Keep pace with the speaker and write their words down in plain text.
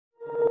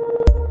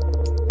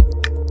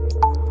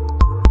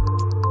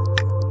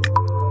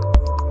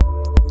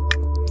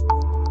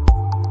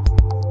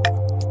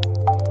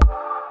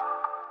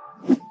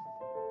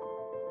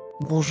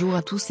Bonjour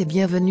à tous et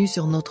bienvenue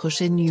sur notre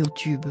chaîne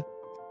YouTube.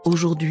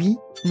 Aujourd'hui,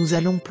 nous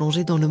allons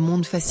plonger dans le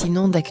monde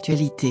fascinant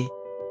d'actualité.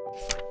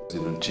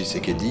 President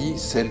Tshisekedi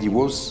said he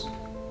was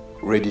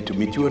ready to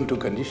meet you on two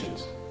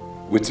conditions: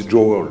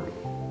 withdrawal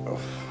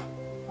of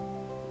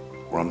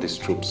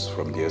Rwandese troops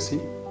from the DRC,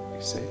 he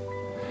said,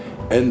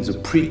 and the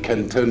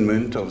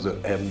pre-cantonment of the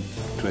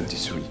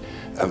M23.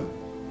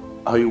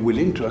 Are you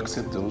willing to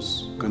accept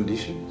those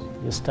conditions?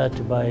 You start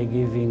by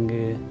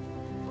giving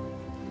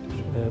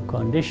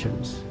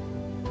conditions.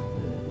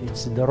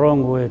 It's the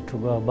wrong way to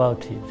go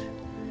about it.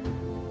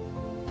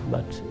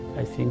 But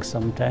I think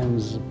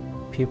sometimes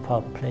people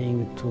are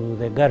playing to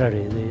the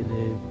gallery.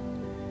 They're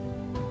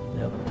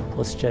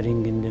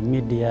posturing in the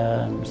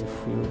media, and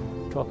if you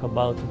talk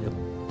about the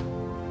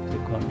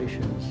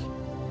conditions,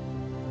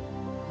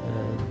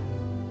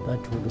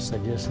 that would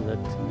suggest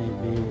that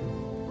maybe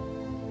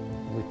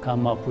we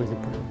come up with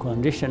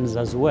conditions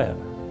as well.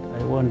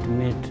 I won't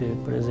meet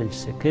President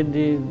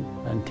Tshisekedi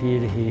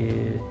until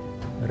he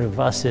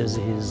reverses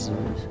his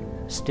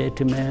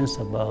statements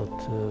about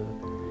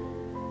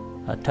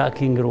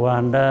attacking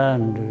Rwanda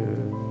and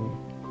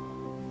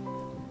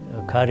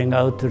carrying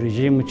out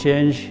regime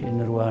change in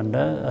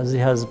Rwanda, as he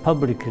has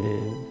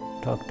publicly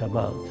talked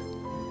about.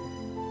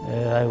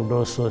 I would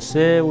also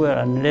say, well,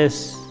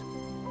 unless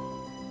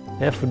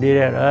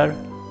FDLR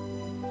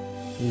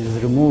is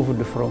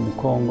removed from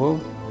Congo,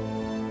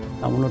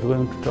 I'm not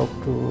going to talk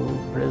to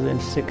President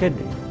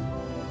Tshisekedi,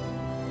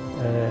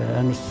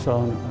 and so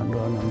on and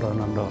on and on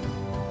and on.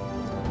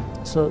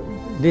 So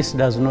this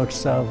does not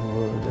serve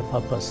the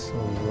purpose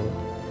of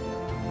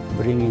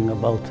bringing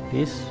about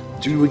peace.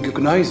 Do you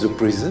recognize the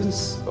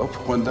presence of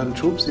Rwandan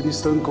troops in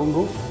Eastern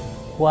Congo?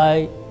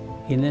 Why,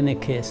 in any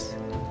case,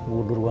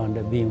 would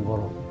Rwanda be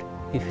involved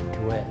if it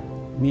were?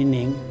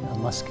 Meaning,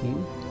 I'm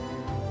asking,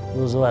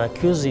 those who are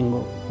accusing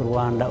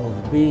Rwanda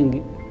of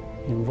being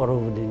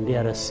involved in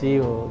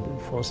DRC, or the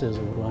forces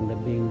of Rwanda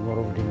being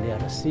involved in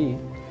DRC,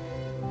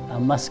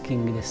 I'm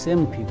asking the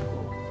same people,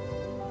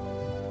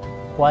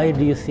 why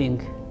do you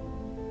think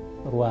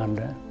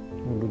Rwanda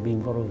would be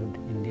involved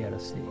in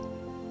DRC?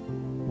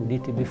 Would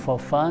it be for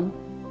fun?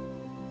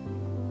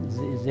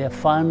 Is there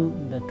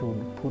fun that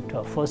would put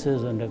our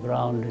forces on the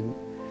ground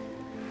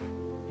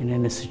in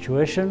any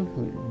situation,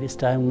 this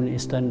time in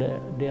Eastern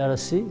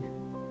DRC?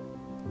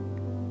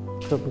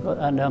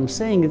 And I'm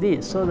saying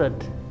this so that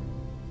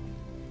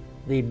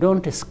they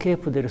don't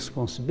escape the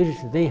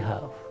responsibility they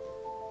have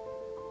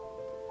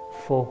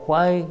for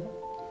why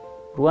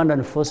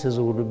Rwandan forces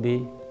would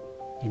be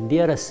in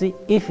DRC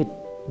if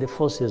the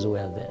forces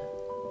were there.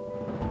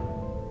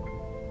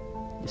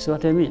 You see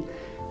what I mean?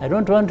 I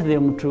don't want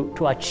them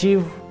to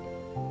achieve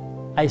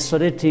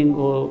isolating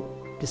or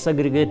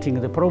disaggregating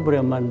the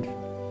problem and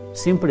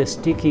simply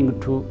sticking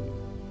to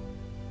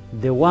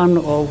the one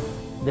of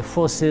the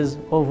forces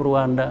of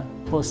Rwanda,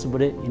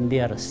 possibly in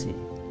DRC,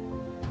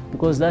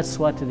 because that's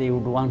what they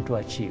would want to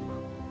achieve.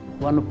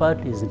 One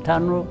part is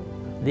internal,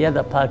 the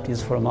other part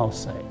is from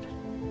outside.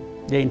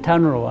 The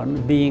internal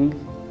one being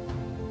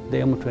the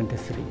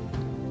M23.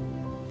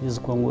 These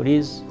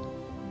Congolese,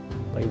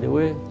 by the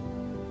way,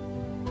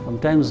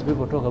 sometimes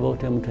people talk about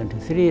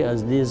M23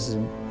 as these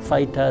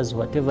fighters,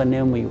 whatever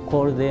name you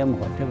call them,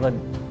 whatever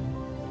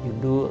you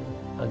do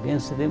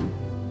against them.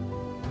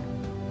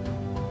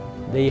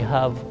 They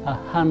have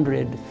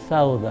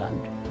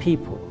 100,000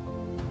 people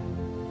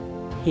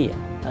here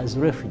as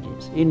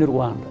refugees in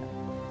Rwanda.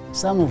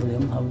 Some of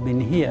them have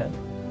been here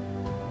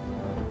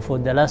for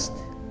the last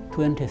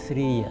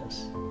 23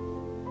 years,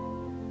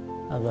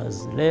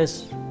 others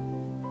less,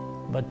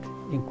 but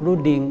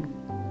including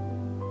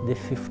the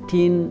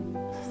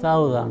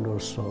 15,000 or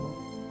so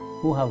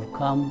who have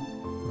come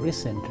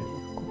recently,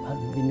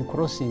 have been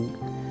crossing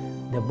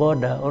the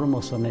border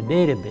almost on a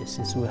daily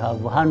basis. We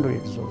have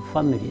hundreds of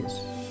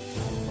families,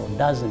 or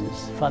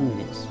dozens of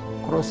families,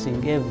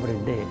 crossing every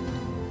day,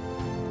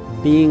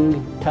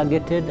 being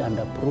targeted and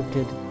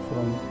uprooted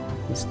from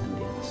Eastern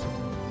DRC.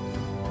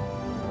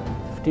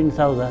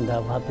 15,000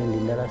 have happened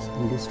in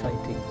this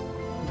fighting,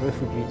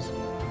 refugees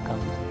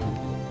coming.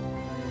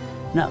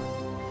 Now,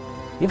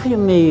 if you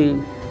may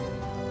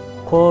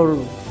call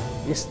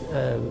this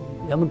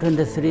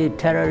M23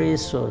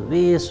 terrorists or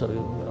this, or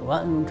you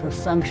want to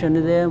sanction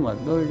them, or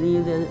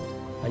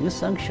are you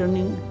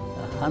sanctioning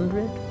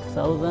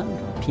 100,000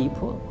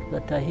 people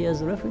that are here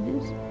as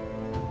refugees?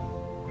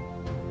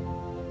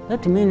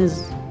 That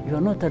means you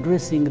are not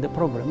addressing the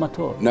problem at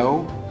all.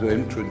 Now, the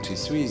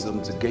M23 is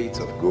on the gates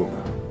of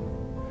Goma.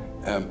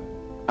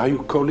 Are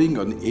you calling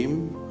on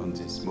him, on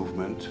this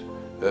movement,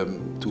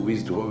 to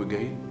withdraw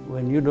again?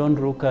 When you don't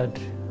look at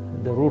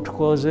the root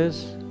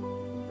causes,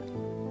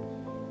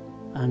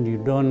 and you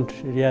don't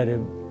really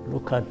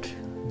look at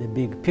the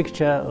big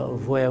picture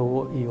of where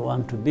you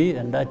want to be,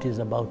 and that is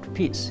about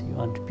peace. You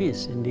want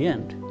peace in the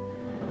end.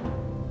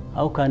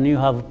 How can you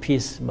have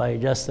peace by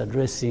just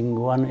addressing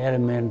one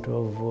element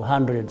of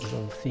hundreds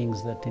of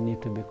things that need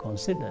to be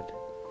considered?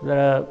 There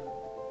are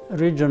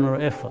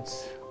regional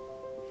efforts.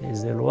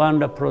 There's the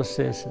Rwanda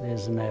process,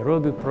 there's the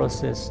Nairobi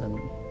process, and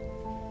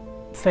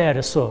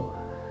fairly so.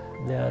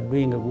 they are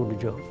doing a good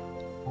job.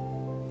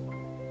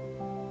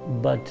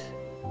 But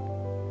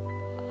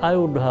I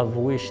would have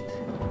wished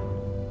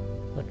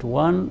that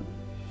one,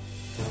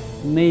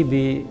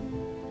 maybe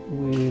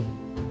we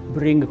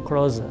bring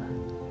closer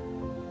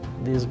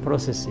these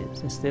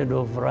processes instead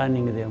of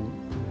running them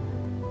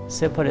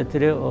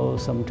separately or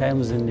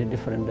sometimes in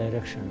different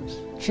directions.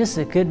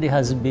 Tshisekedi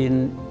has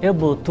been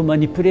able to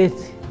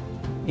manipulate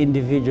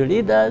individual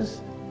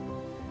leaders,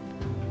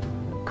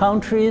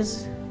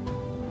 countries,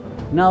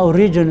 now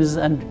regions,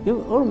 and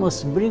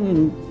almost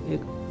bringing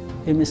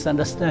a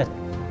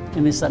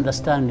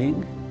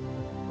misunderstanding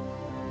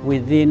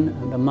within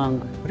and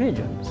among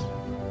regions.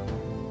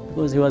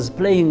 Because he was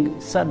playing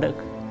SADC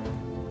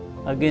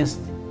against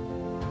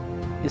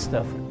East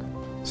Africa.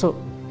 So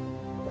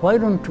why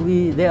don't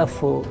we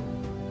therefore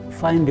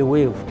find a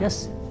way of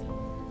just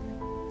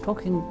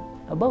talking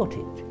about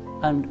it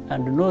and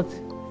not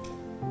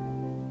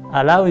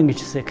allowing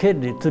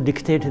Tshisekedi to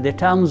dictate the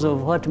terms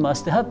of what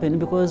must happen,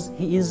 because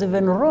he is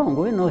even wrong.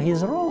 We know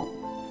he's wrong.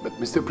 But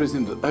Mr.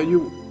 President, are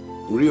you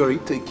really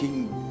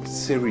taking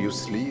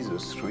seriously the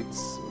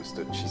threats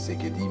Mr.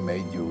 Tshisekedi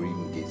made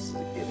during his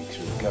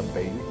election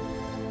campaign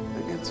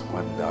against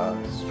Rwanda,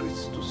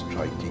 threats to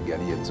strike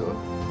Kigali and so on?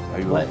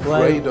 Are you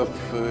afraid of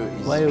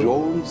his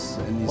drones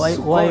and his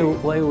Sukhoi?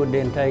 Why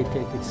wouldn't I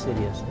take it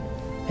seriously?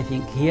 I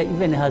think he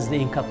even has the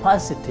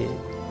incapacity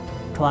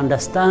to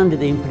understand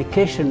the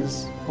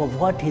implications of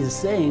what he's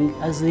saying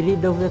as the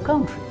leader of the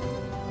country.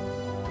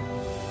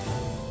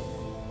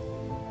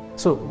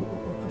 So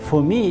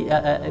for me,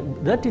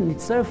 that in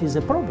itself is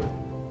a problem.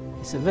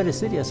 It's a very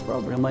serious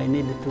problem I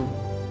needed to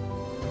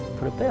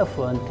prepare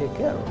for and take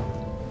care of.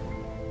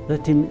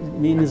 That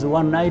means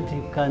one night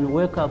you can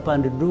wake up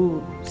and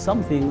do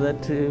something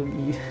that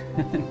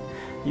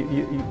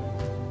you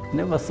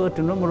never thought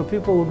normal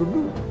people would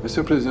do.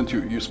 Mr. President,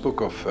 you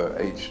spoke of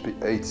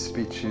hate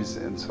speeches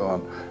and so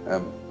on.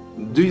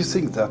 Do you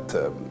think that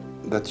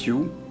that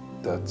your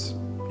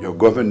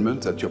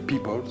government, that your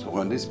people,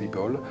 Rwandese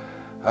people,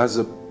 has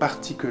a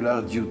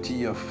particular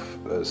duty of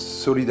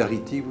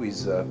solidarity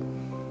with, the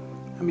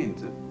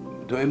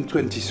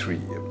M23,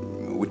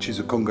 which is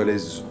a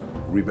Congolese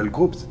rebel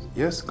group,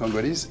 yes,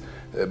 Congolese,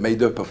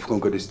 made up of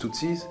Congolese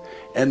Tutsis,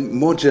 and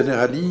more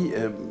generally,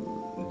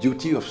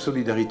 duty of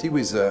solidarity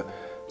with the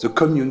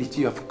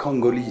community of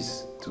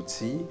Congolese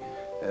Tutsi,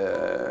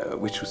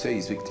 which you say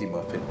is victim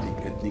of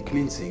ethnic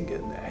cleansing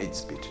and hate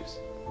speeches.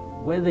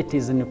 Whether it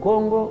is in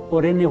Congo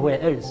or anywhere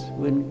else,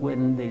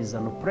 when there is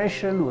an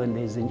oppression, when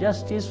there is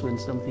injustice, when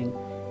something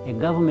a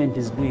government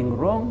is doing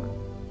wrong,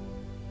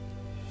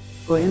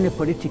 or any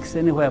politics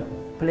anywhere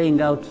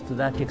playing out to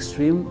that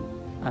extreme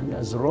and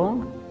as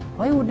wrong,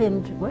 why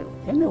wouldn't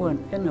anyone,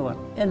 anywhere,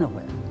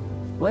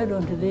 why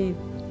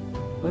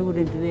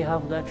wouldn't they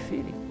have that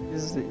feeling?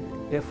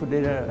 If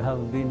they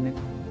have been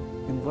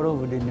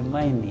involved in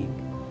mining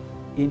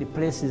in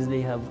places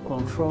they have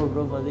controlled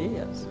over the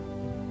years.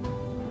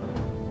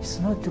 It's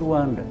not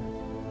Rwanda,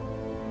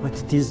 but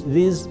it is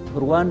these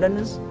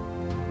Rwandans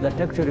that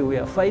actually we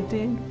are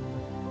fighting,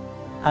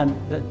 and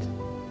that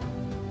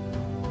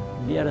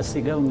the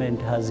DRC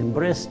government has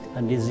embraced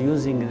and is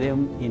using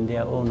them in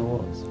their own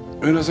wars.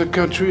 Another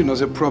country,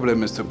 another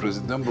problem, Mr.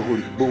 President,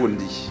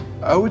 Burundi.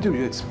 How do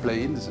you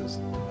explain this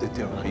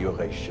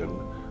deterioration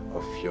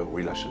of your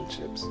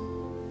relationships?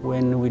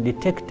 When we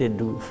detected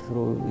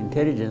through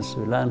intelligence,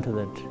 we learned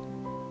that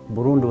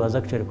Burundi was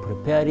actually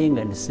preparing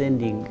and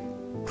sending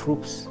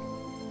troops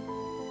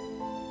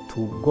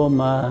to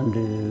Goma and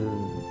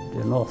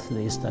the north, the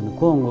eastern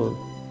Congo,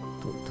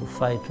 to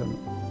fight on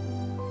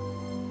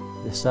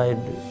the side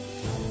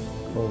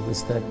of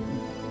Eastern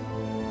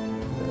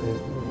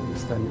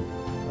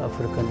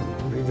African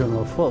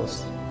regional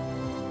force.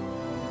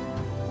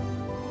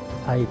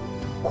 I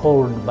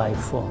called by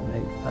phone.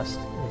 I asked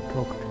to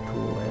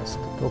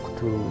talk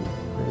to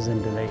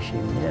President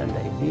Ndayishimiye, and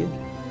I did.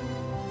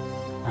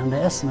 And I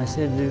asked him, I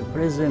said,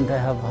 President, I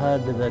have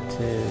heard that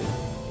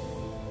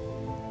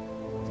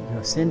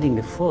you're sending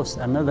a force,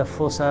 another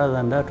force other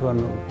than that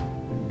one,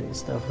 the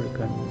East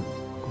African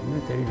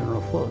Community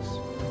Regional Force,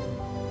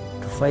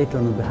 to fight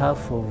on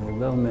behalf of the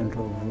government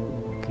of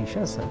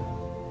Kinshasa.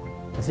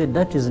 I said,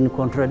 that is in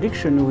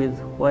contradiction with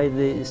why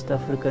the East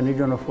African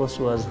Regional Force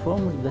was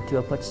formed that you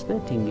are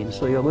participating in.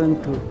 So you're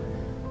going to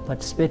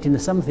participate in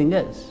something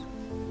else.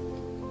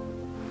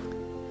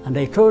 And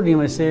I told him,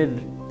 I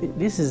said,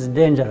 this is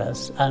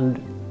dangerous,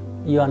 and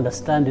you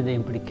understand the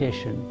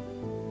implication.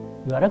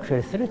 You are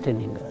actually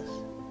threatening us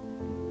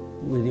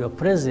with your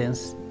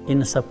presence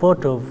in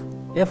support of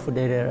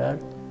FDLR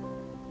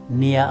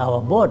near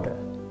our border.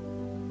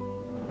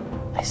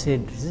 I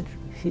said,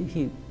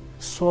 he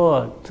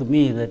swore to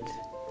me that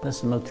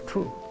that's not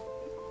true.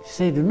 He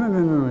said,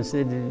 no. He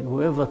said,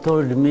 whoever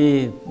told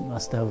me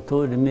must have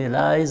told me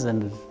lies.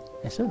 And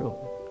I said, oh,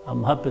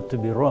 I'm happy to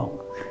be wrong.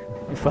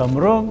 If I'm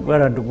wrong,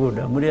 well and good.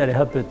 I'm really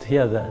happy to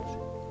hear that.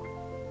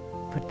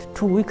 But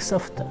 2 weeks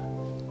after,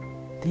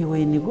 they were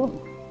in Goma.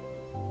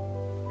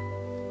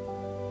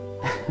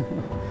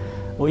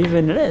 or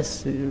even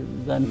less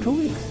than 2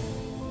 weeks.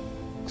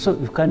 So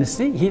you can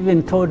see, he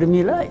even told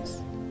me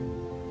lies.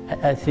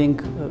 I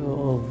think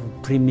of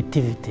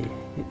primitivity.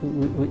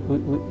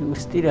 We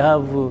still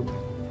have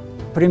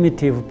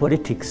primitive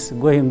politics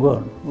going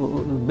on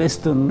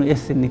based on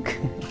ethnic.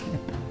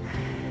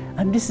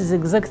 And this is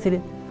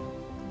exactly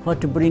what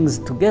brings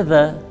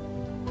together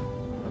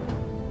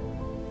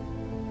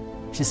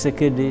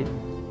Tshisekedi,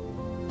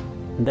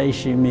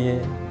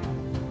 Ndayishimiye,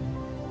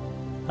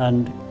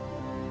 and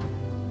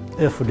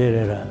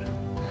FDLR.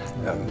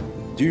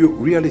 Do you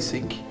really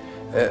think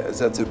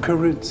that the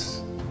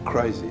current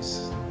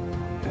crisis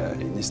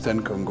in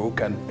Eastern Congo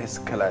can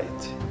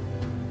escalate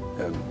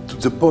to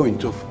the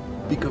point of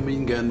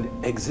becoming an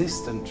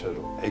existential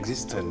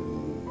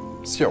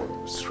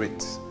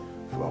threat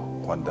for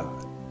Rwanda?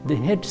 The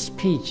hate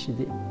speech,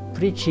 the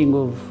preaching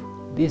of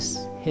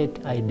this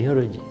hate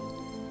ideology,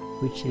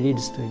 which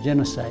leads to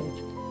genocide,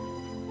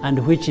 and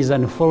which is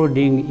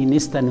unfolding in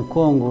Eastern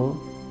Congo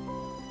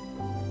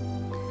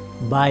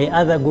by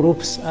other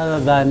groups other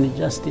than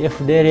just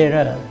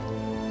FDLR.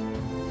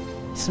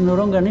 It's no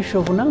longer an issue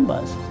of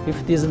numbers.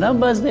 If it is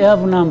numbers, they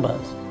have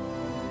numbers.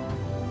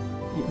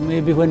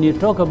 Maybe when you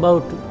talk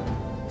about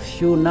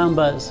few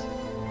numbers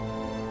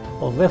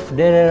of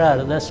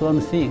FDLR, that's one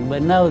thing.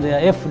 But now there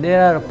are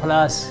FDLR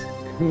plus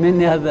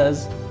many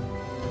others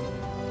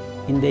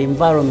in the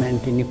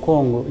environment in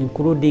Congo,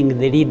 including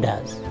the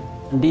leaders.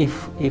 And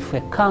if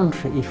a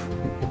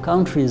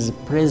country's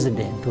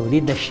president or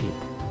leadership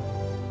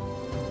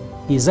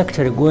is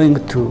actually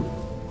going to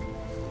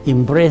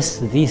embrace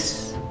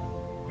this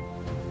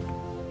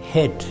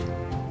hate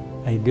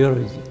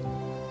ideology,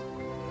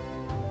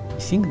 I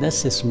think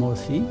that's a small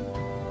thing.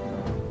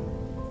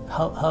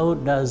 How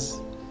does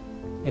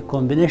a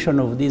combination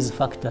of these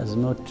factors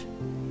not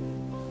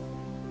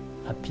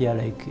appear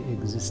like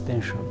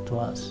existential to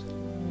us?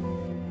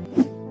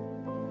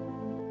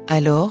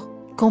 Alors,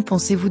 qu'en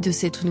pensez-vous de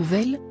cette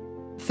nouvelle?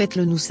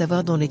 Faites-le nous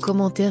savoir dans les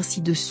commentaires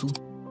ci-dessous.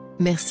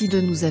 Merci de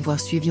nous avoir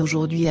suivis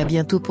aujourd'hui et à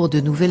bientôt pour de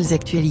nouvelles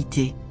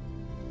actualités.